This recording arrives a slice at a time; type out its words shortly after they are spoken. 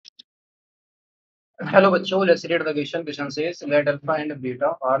Hello बच्चों, let's read the equation. Question says let alpha and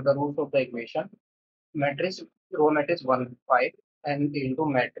beta are the roots of the equation. Matrix row matrix 1 5 and into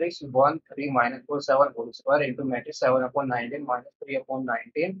matrix 1 3 minus 4 7 whole square into matrix 7 upon 19 minus 3 upon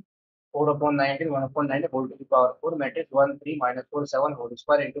 19 4 upon 19 1 upon 19 whole to the power 4 matrix 1 3 minus 4 7 whole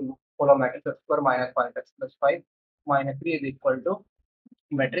square into follow matrix x square minus 5x plus 5 minus 3 is equal to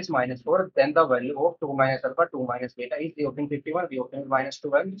matrix minus 4. Then the value of 2 minus alpha 2 minus beta is the opening 51, the opening is minus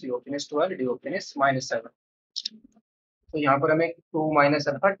 12, the opening is 12, the opening is minus 7. तो यहाँ पर हमें 2 minus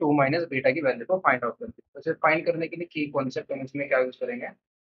alpha 2 minus beta की value को find out करते हैं। तो इसे फाइंड करने के लिए की कॉन्सेप्ट हम इसमें क्या यूज करेंगे?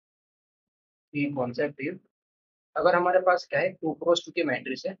 की कॉन्सेप्ट इज, अगर हमारे पास क्या है 2 क्रॉस 2 की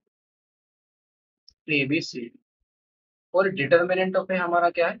मैट्रिक्स है ए बी सी और डिटर्मिनेंट ऑफ है हमारा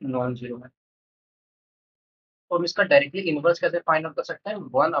क्या है नॉन जीरो है, तो हम इसका डायरेक्टली इनवर्स कैसे फाइंड आउट कर सकते हैं?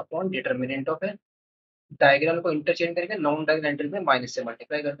 1 अपॉन डिटर्मिनेंट ऑफ है, डायग्राम को इंटरचेंज करके नॉन डायगोनल में माइनस से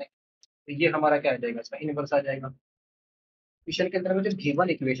मल्टीप्लाई कर देंगे, तो ये हमारा क्या आ जाएगा? इसका इनवर्स आ जाएगा। क्वेश्चन के अंदर में जो गिवन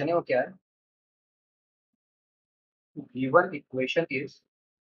इक्वेशन है वो क्या है? गिवन इक्वेशन इज,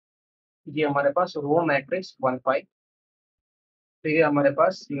 ये हमारे पास रो मैट्रिक्स 1 5, फिर ये हमारे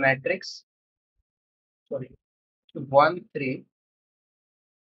पास मैट्रिक्स सॉरी 1 3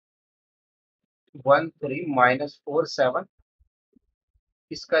 1 3 माइनस 4 7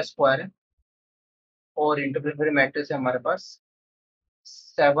 इसका स्क्वायर है, और इंटू फिर मैट्रिक्स है हमारे पास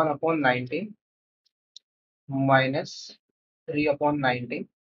 7 अपॉन 19 माइनस 3 अपॉन 19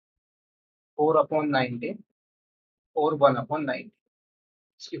 4 अपॉन 19 और 1 अपॉन 19।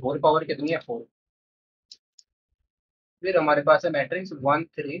 इसकी होल पावर कितनी है? 4। फिर हमारे पास है matrix 1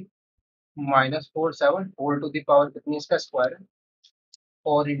 3 minus 4 7 whole to the power कितनी है? इसका स्क्वायर है,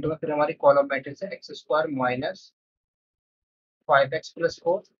 और इंटू में फिर हमारी कॉलम मैट्रिक्स है x square minus 5x plus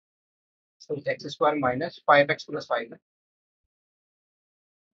 4, तो x square minus 5x plus 5 है,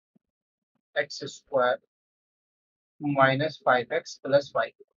 x square minus 5x plus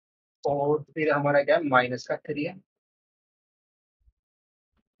 5, और फिर हमारा क्या है माइनस का 3 है,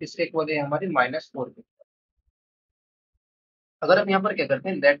 इसके इक्वल है हमारी माइनस 4 की। अगर हम यहाँ पर क्या करते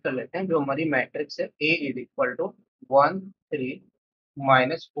हैं, लेट कर लेते हैं जो हमारी मैट्रिक्स है ए इज इक्वल टू 1 3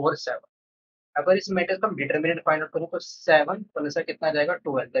 माइनस 4 7। अगर इस मैट्रिक्स का हम डिटर्मिनेंट फाइंड आउट करें तो 7 प्लस कितना आ जाएगा?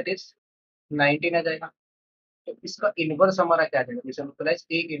 12, दैट इज 19 आ जाएगा। तो इसका इनवर्स हमारा क्या आ जाएगा? जैसे plus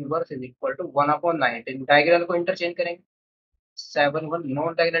A inverse is equal to 1 upon 19, diagonal को इंटरचेंज करेंगे, 7 1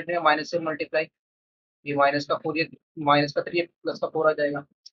 नॉन डायगोनल में माइनस से मल्टीप्लाई, ये माइनस का 4, ये माइनस का 3 प्लस का 4 आ जाएगा।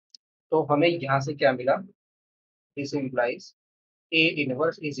 तो हमें यहाँ से क्या मिला? This implies A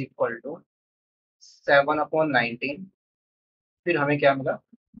inverse is equal to 7 upon 19, फिर हमें क्या मिला?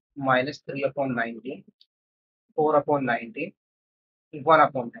 Minus 3 upon 19 4 upon 19 1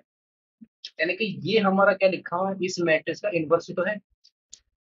 upon 9। यानी कि ये हमारा क्या लिखा हुआ है? इस मैट्रिक्स का इनवर्स ही तो है,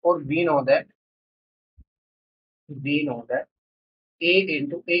 और we know that A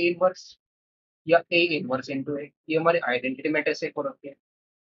into A inverse या ए इनवर्स इंटू ए, ये हमारी आइडेंटिटी मैट्रिक्स से हो रखी है।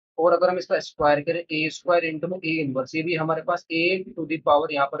 और अगर हम इसका स्क्वायर करें ए स्क्वायर इंटू ए इनवर्स, ये भी हमारे पास ए टू द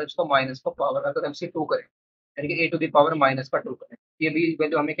पावर, यहाँ पर इसको माइनस का पावर अगर हम इसे 2 करें, यानी कि ए टू द पावर माइनस का 2 करें, ये भी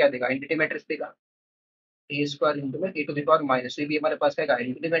वैल्यू हमें क्या देगा? आइडेंटिटी मैट्रिक्स देगा। ए स्क्वायर इंटू में ए टू द पावर माइनस, ये भी हमारे पास क्या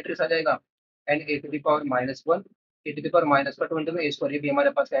आइडेंटिटी मैट्रिक्स आ जाएगा। And A to the power minus 1 A to the power minus का 2 इंटू में ए स्क्वायर, ये भी हमारे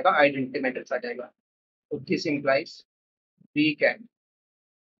पास क्या आइडेंटिटी मैट्रिक्स आ जाएगा। तो दिस इंप्लाइज वी कैन,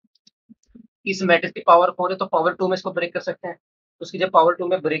 इस मैट्रिक्स की पावर 4 है तो पावर 2 में इसको ब्रेक कर सकते हैं, उसकी जब पावर 2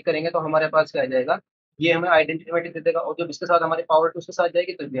 में ब्रेक करेंगे तो हमारे पास क्या आ जाएगा? ये हमें आइडेंटिटी मैट्रिक्स दे देगा, और जब इसके साथ हमारी पावर 2 उसके साथ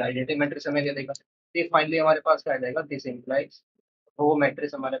जाएगी तो ये आइडेंटिटी मैट्रिक्स हमें दे देगा। तो फाइनली हमारे पास क्या आ जाएगा? दिस इंप्लाइज वो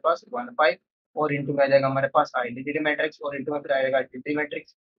मैट्रिक्स हमारे पास 1 5, और इंटू में आ जाएगा हमारे पास आइडेंटिटी मैट्रिक्स, और इंटू में फिर आएगा आइडेंटिटी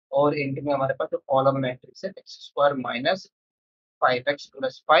मैट्रिक्स, और इंटू में हमारे पास जो कॉलम मैट्रिक्स है x square minus 5x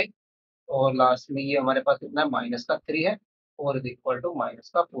plus 5, और लास्ट में ये हमारे पास कितना माइनस का 3 है, और इक्वल टू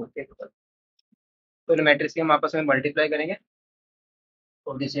माइनस का 4 के इक्वल। तो इन मैट्रिक्स की हम आपस में मल्टीप्लाई करेंगे,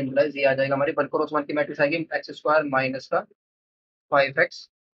 तो दिस इम्प्लाइज ये आ जाएगा हमारी 1 क्रॉस 1 की मैट्रिक्स आएगी एक्स स्क्वायर माइनस का 5x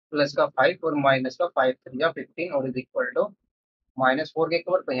प्लस का 5 और माइनस का 5 3 या 15, और इज इक्वल टू माइनस 4 के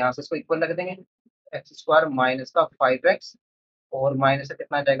इक्वल, तो यहाँ से इसको इक्वल रख देंगे, एक्स स्क्वायर माइनस का 5x और माइनस से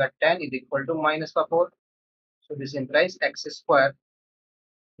कितना आ जाएगा 10 इज इक्वल टू माइनस का 4। So this implies x square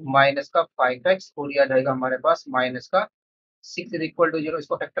minus का 5x और ये आ जाएगा हमारे पास माइनस का 6 इज इक्वल टू 0।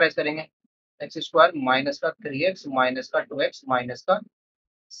 इसको फैक्टराइज करेंगे, एक्स स्क्वायर माइनस का 3x माइनस का 2x माइनस का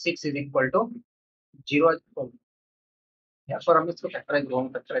 6 इज इक्वल टू 0। या फिर हम इसको फैक्टराइज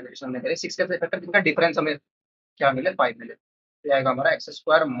रॉन्ग फैक्टराइजेशन में करें, 6 के फैक्टर इनका डिफरेंस हमें क्या मिले? 5 मिले, तो आएगा हमारा एक्स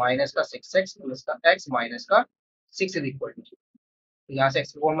स्क्वायर माइनस का 6x प्लस का x माइनस का 6 इज इक्वल टू, तो यहाँ से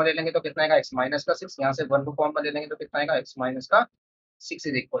x को कॉमन ले लेंगे तो कितना आएगा? x माइनस का 6, यहाँ से 1 को कॉमन ले लेंगे तो कितना आएगा? x माइनस का 6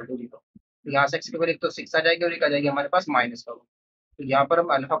 इज इक्वल टू 0। तो यहाँ से x की वैल्यू एक तो 6 आ जाएगी और एक आ जाएगी हमारे पास माइनस का 1। तो यहाँ पर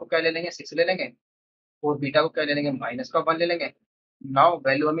हम अल्फा को क्या ले लेंगे, 6 ले लेंगे, और बीटा को क्या ले लेंगे, माइनस का 1 ले लेंगे। नाउ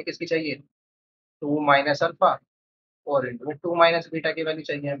वैल्यू हमें किसकी चाहिए, 2 माइनस अल्फा और इंटू में 2 माइनस बीटा की वैल्यू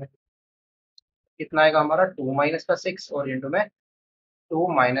चाहिए हमें। कितना आएगा हमारा, 2 माइनस का 6 और इंटू में 2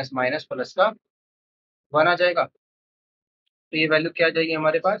 माइनस माइनस प्लस का 1 आ जाएगा। तो ये वैल्यू क्या आ जाएगी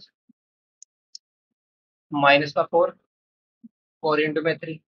हमारे पास, माइनस का 4 और इंटू में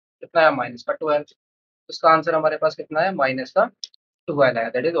 3, कितना है, माइनस का 12। इसका आंसर हमारे पास कितना है, माइनस का 12 है।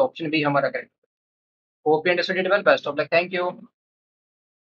 दैट इज ऑप्शन बी हमारा correct. Hope you understood it well, best of luck, thank you.